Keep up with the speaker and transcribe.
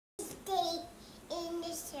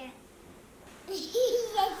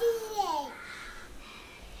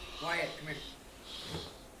quiet. Come here.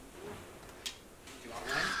 Do you want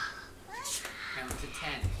one? Count to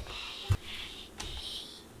 10.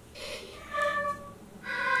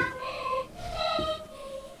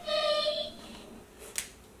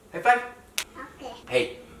 High five. Okay.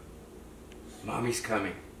 Hey, mommy's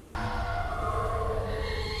coming.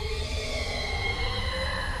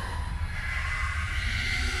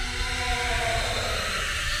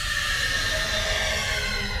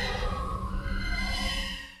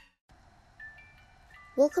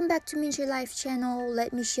 Welcome back to Minji Life channel.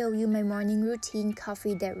 Let me show you my morning routine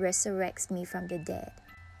coffee that resurrects me from the dead.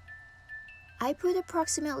 I put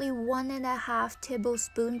approximately 1.5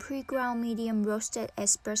 tablespoons pre-ground medium roasted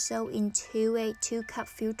espresso into a 2-cup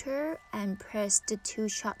filter and press the 2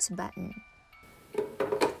 shots button.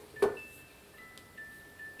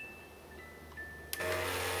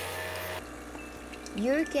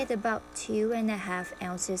 You'll get about 2.5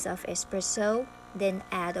 ounces of espresso. Then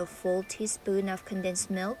add a full teaspoon of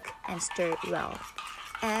condensed milk and stir it well.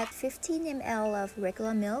 Add 15 ml of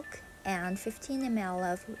regular milk and 15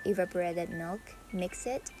 ml of evaporated milk. Mix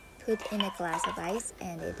it, put in a glass of ice,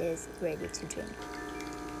 and it is ready to drink.